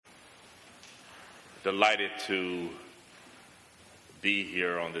Delighted to be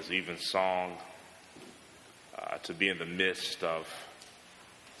here on this evensong, to be in the midst of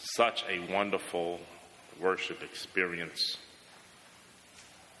such a wonderful worship experience.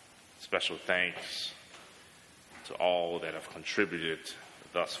 Special thanks to all that have contributed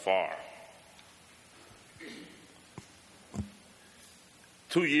thus far.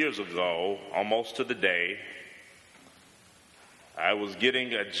 2 years ago, almost to the day, I was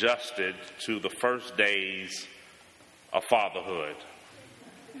getting adjusted to the first days of fatherhood.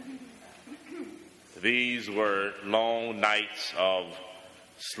 These were long nights of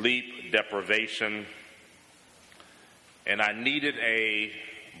sleep deprivation, and I needed a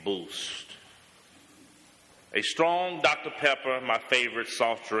boost. A strong Dr. Pepper, my favorite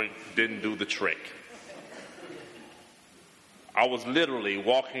soft drink, didn't do the trick. I was literally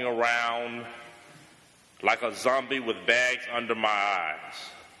walking around like a zombie with bags under my eyes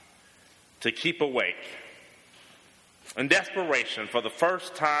to keep awake. In desperation, for the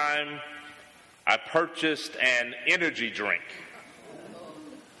first time, I purchased an energy drink.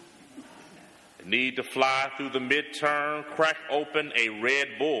 Need to fly through the midterm, crack open a Red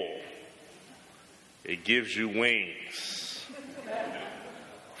Bull. It gives you wings.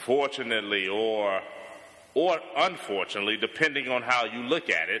 Fortunately or unfortunately, depending on how you look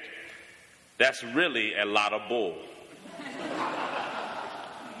at it, that's really a lot of bull.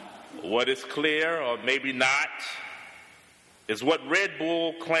 What is clear, or maybe not, is what Red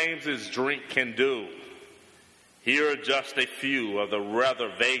Bull claims its drink can do. Here are just a few of the rather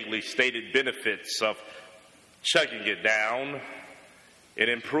vaguely stated benefits of chugging it down. It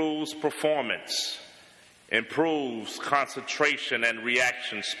improves performance, improves concentration and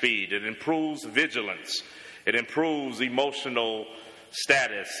reaction speed. It improves vigilance. It improves emotional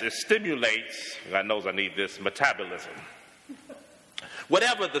status. It stimulates, God knows I need this, metabolism.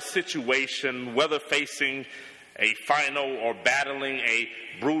 Whatever the situation, whether facing a final or battling a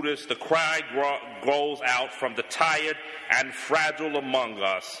Brutus, the cry grows out from the tired and fragile among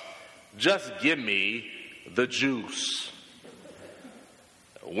us, just give me the juice.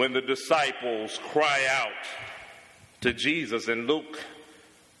 When the disciples cry out to Jesus in Luke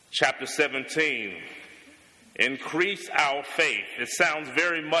chapter 17, increase our faith, it sounds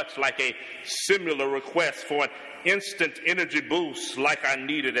very much like a similar request for an instant energy boost like I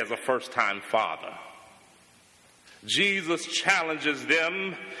needed as a first-time father. Jesus challenges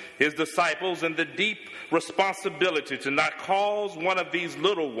them, his disciples, in the deep responsibility to not cause one of these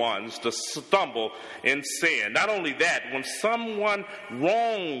little ones to stumble in sin. Not only that, when someone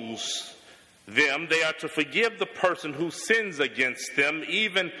wrongs them, they are to forgive the person who sins against them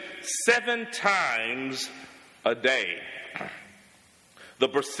even 7 times a day. The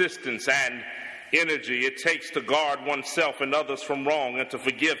persistence and energy it takes to guard oneself and others from wrong and to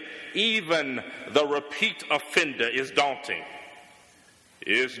forgive even the repeat offender is daunting.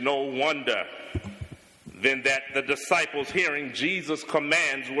 It is no wonder then that the disciples, hearing Jesus'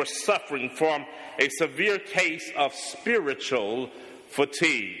 commands, were suffering from a severe case of spiritual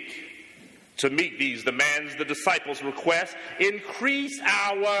fatigue. To meet these demands, the disciples request, increase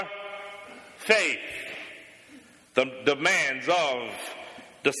our faith. The demands of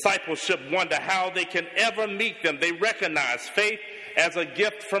discipleship wonder how they can ever meet them. They recognize faith as a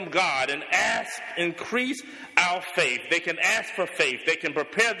gift from God and ask, increase our faith. They can ask for faith. They can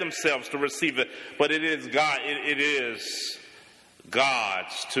prepare themselves to receive it. But it is God. It is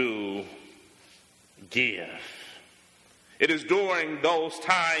God's to give. It is during those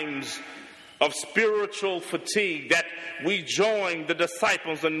times of spiritual fatigue that we join the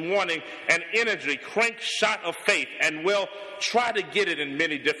disciples in wanting an energy crank shot of faith, and will try to get it in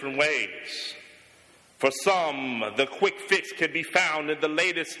many different ways. For some, the quick fix can be found in the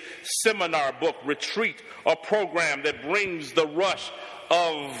latest seminar book, retreat, or program that brings the rush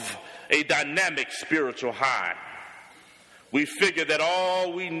of a dynamic spiritual high. We figure that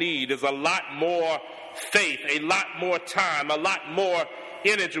all we need is a lot more faith, a lot more time, a lot more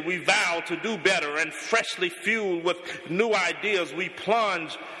energy. We vow to do better, and freshly fueled with new ideas, we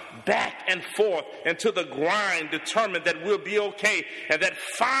plunge back and forth into the grind, determined that we'll be okay, and that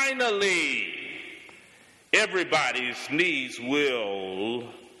finally everybody's needs will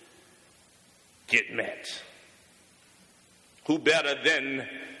get met. Who better than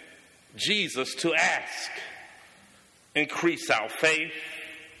Jesus to ask, increase our faith,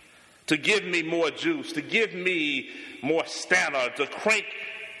 to give me more juice, to give me more stamina, to crank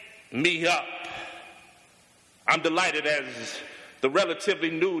me up. I'm delighted as the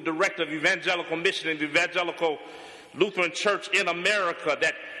relatively new director of evangelical mission in the Evangelical Lutheran Church in America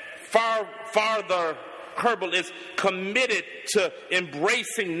that farther Kerbal is committed to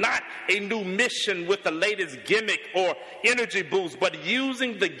embracing not a new mission with the latest gimmick or energy boost, but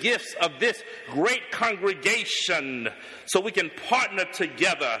using the gifts of this great congregation so we can partner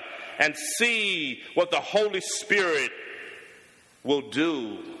together and see what the Holy Spirit will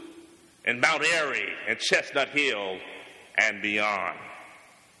do in Mount Airy and Chestnut Hill and beyond.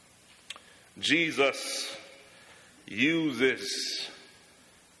 Jesus uses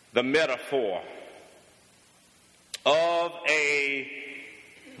the metaphor of a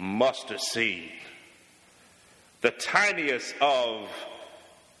mustard seed, the tiniest of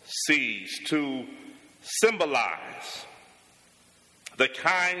seeds, to symbolize the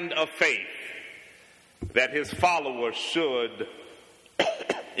kind of faith that his followers should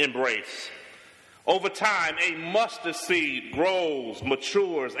embrace. Over time, a mustard seed grows,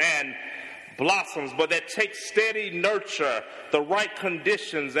 matures, and blossoms, but that takes steady nurture, the right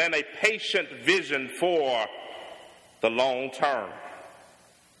conditions, and a patient vision for the long term.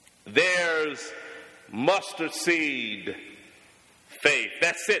 There's mustard seed faith.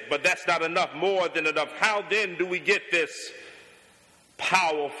 That's it, but that's not enough, more than enough. How then do we get this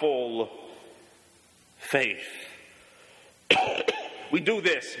powerful faith? We do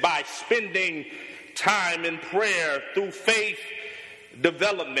this by spending time in prayer through faith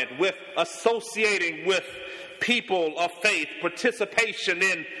development, with associating with people of faith. Participation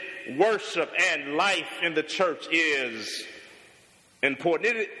in worship and life in the church is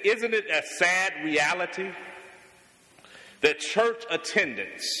important. Isn't it a sad reality that church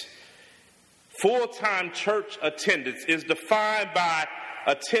attendance, full-time church attendance, is defined by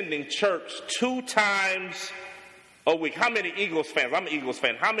attending church 2 times a week? How many Eagles fans? I'm an Eagles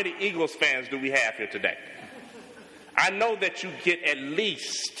fan. How many Eagles fans do we have here today? I know that you get at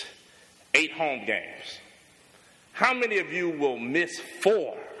least 8 home games. How many of you will miss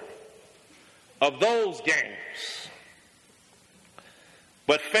 4 of those games?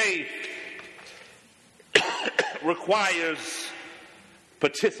 But faith requires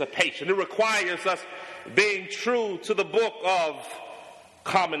participation. It requires us being true to the book of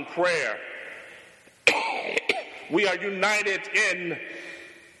common prayer. We are united in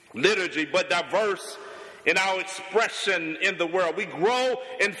liturgy, but diverse in our expression in the world. We grow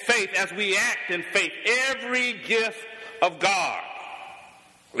in faith as we act in faith. Every gift of God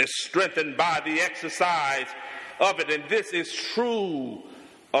is strengthened by the exercise of it, and this is true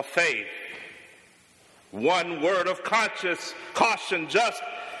of faith. One word of caution: just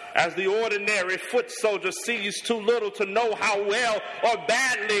as the ordinary foot soldier sees too little to know how well or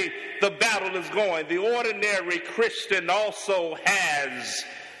badly the battle is going, the ordinary Christian also has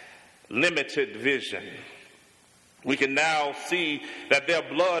limited vision. We can now see that their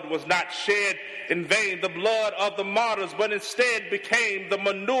blood was not shed in vain, the blood of the martyrs, but instead became the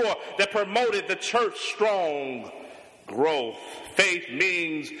manure that promoted the church's strong growth. Faith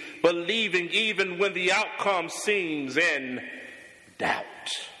means believing even when the outcome seems in doubt.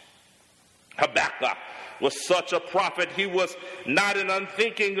 Habakkuk was such a prophet. He was not an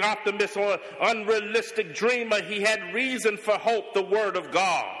unthinking optimist or unrealistic dreamer. He had reason for hope, the word of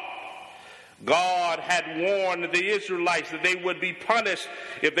God. God had warned the Israelites that they would be punished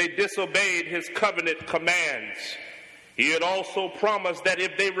if they disobeyed his covenant commands. He had also promised that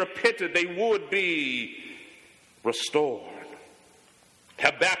if they repented, they would be restored.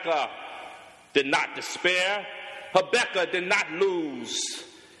 Habakkuk did not despair. Habakkuk did not lose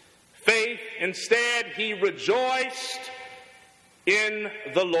faith. Instead, he rejoiced in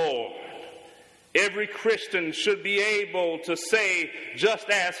the Lord. Every Christian should be able to say, just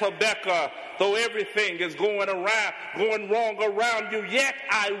as Habakkuk, though everything is going wrong around you, yet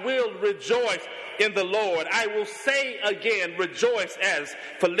I will rejoice in the Lord. I will say again, rejoice, as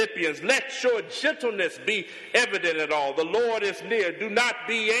Philippians. Let your gentleness be evident at all. The Lord is near. Do not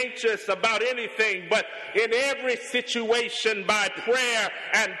be anxious about anything, but in every situation by prayer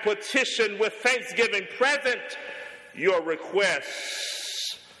and petition with thanksgiving present your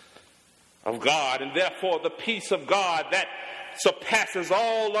requests of God, and therefore the peace of God that surpasses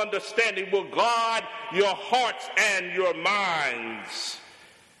all understanding will guard your hearts and your minds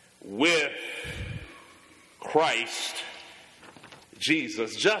with Christ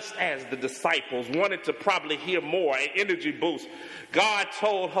Jesus. Just as the disciples wanted to probably hear more, an energy boost, God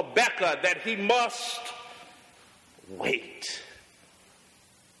told Habakkuk that he must wait.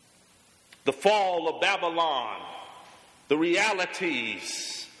 The fall of Babylon, the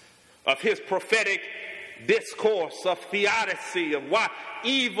realities of his prophetic discourse of theodicy, of why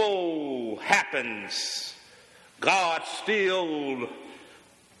evil happens, God still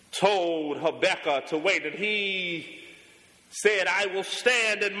told Habakkuk to wait, and he said, I will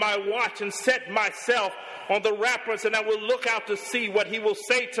stand in my watch and set myself on the ramparts, and I will look out to see what he will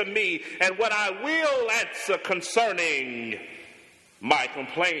say to me and what I will answer concerning my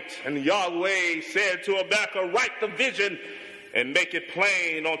complaint. And Yahweh said to Habakkuk, write the vision and make it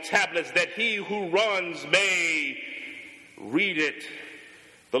plain on tablets, that he who runs may read it.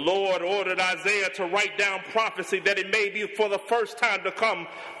 The Lord ordered Isaiah to write down prophecy, that it may be for the first time to come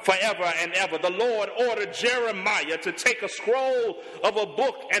forever and ever. The Lord ordered Jeremiah to take a scroll of a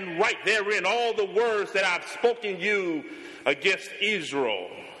book and write therein all the words that I've spoken you against Israel.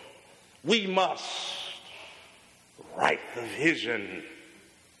 We must write the vision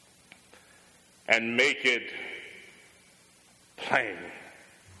and make it plain.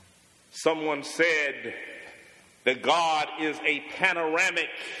 Someone said that God is a panoramic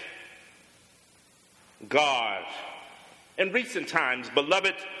God. In recent times,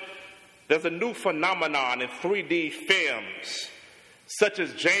 beloved, there's a new phenomenon in 3D films, such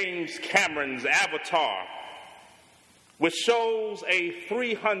as James Cameron's Avatar, which shows a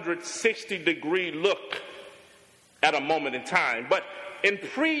 360-degree look at a moment in time. But in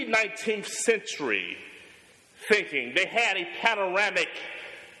pre-19th century thinking, they had a panoramic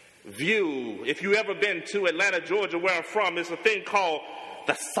view. If you ever been to Atlanta, Georgia, where I'm from, there's a thing called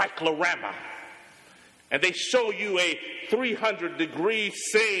the cyclorama. And they show you a 300-degree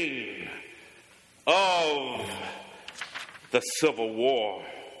scene of the Civil War.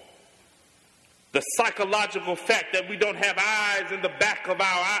 The psychological fact that we don't have eyes in the back of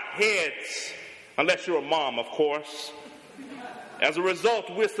our heads, unless you're a mom, of course. As a result,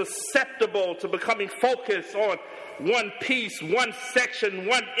 we're susceptible to becoming focused on one piece, one section,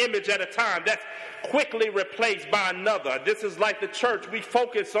 one image at a time. That's quickly replaced by another. This is like the church. We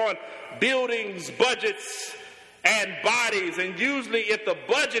focus on buildings, budgets, and bodies. And usually if the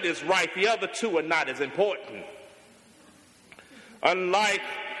budget is right, the other two are not as important. Unlike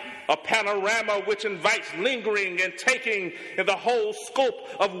a panorama which invites lingering and taking in the whole scope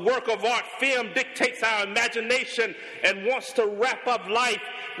of work of art, film dictates our imagination and wants to wrap up life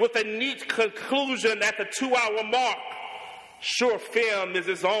with a neat conclusion at the 2-hour mark. Sure, film is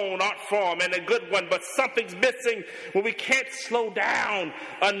its own art form and a good one, but something's missing when we can't slow down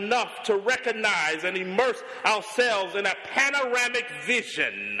enough to recognize and immerse ourselves in a panoramic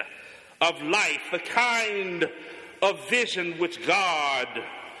vision of life, the kind of vision which God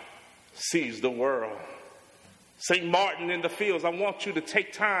sees the world. St. Martin in the Fields, I want you to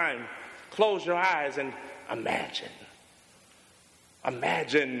take time, close your eyes, and imagine.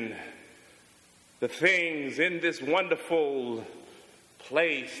 Imagine the things in this wonderful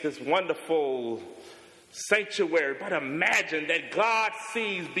place, this wonderful sanctuary. But imagine that God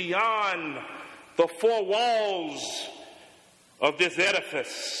sees beyond the four walls of this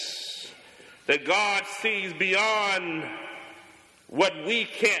edifice. That God sees beyond what we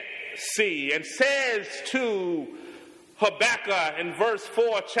can't see, and says to Habakkuk in verse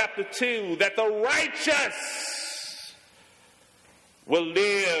 4, chapter 2, that the righteous will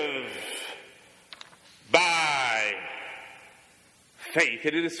live by faith.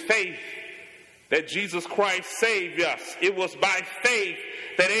 And it is faith that Jesus Christ saved us. It was by faith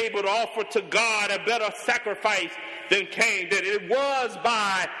that Abel offered to God a better sacrifice than Cain did. It was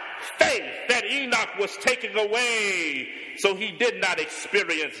by faith that Enoch was taken away, so he did not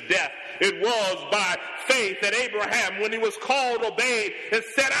experience death. It was by faith that Abraham, when he was called, obeyed and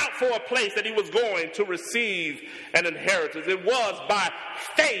set out for a place that he was going to receive an inheritance. It was by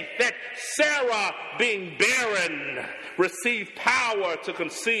faith that Sarah, being barren, received power to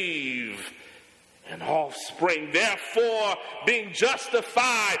conceive an offspring. Therefore, being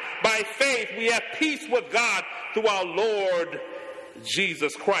justified by faith, we have peace with God through our Lord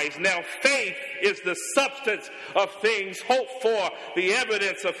Jesus Christ. Now, faith is the substance of things hoped for, the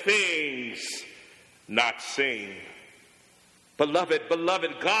evidence of things not seen. Beloved,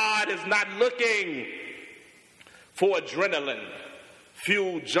 God is not looking for adrenaline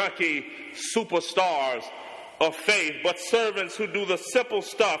fueled junkie superstars of faith, but servants who do the simple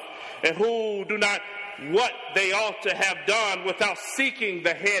stuff and who do not what they ought to have done without seeking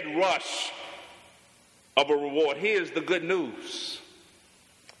the head rush of a reward. Here's the good news.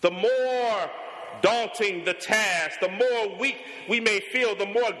 The more daunting the task, the more weak we may feel, the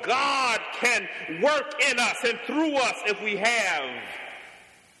more God can work in us and through us if we have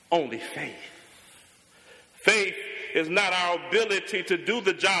only faith. Faith is not our ability to do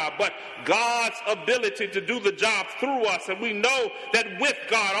the job, but God's ability to do the job through us. And we know that with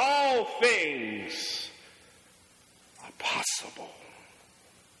God, all things are possible.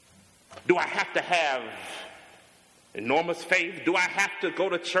 Do I have to have Enormous faith. Do I have to go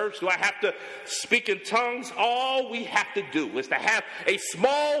to church? Do I have to speak in tongues? All we have to do is to have a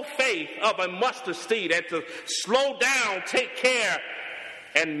small faith of a mustard seed and to slow down, take care,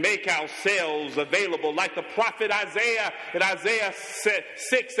 and make ourselves available. Like the prophet Isaiah in Isaiah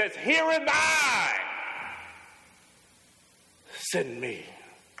 6 says, "Here am I, send me."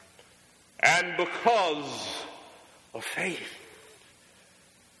 And because of faith,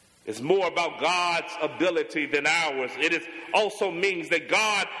 it's more about God's ability than ours. It also means that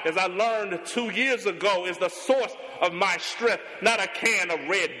God, as I learned 2 years ago, is the source of my strength, not a can of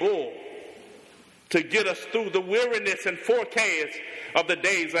Red Bull, to get us through the weariness and forecast of the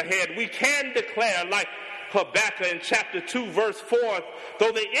days ahead. We can declare, like Habakkuk in chapter 2, verse 4,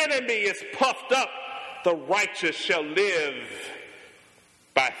 though the enemy is puffed up, the righteous shall live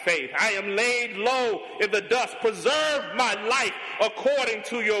by faith. I am laid low in the dust. Preserve my life according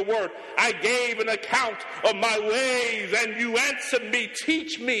to your word. I gave an account of my ways, and you answered me.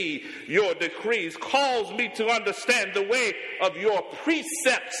 Teach me your decrees. Cause me to understand the way of your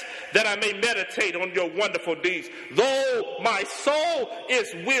precepts, that I may meditate on your wonderful deeds. Though my soul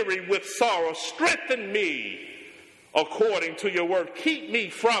is weary with sorrow, strengthen me according to your word. Keep me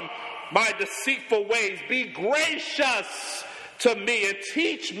from my deceitful ways. Be gracious to me and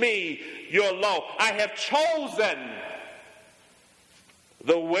teach me your law. I have chosen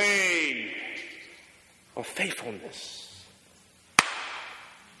the way of faithfulness.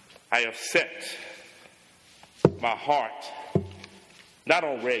 I have set my heart not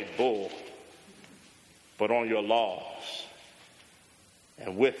on Red Bull, but on your laws.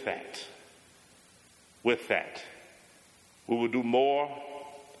 And with that, we will do more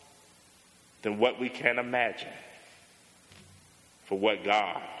than what we can imagine for what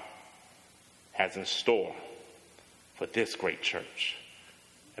God has in store for this great church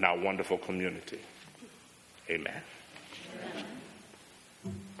and our wonderful community. Amen.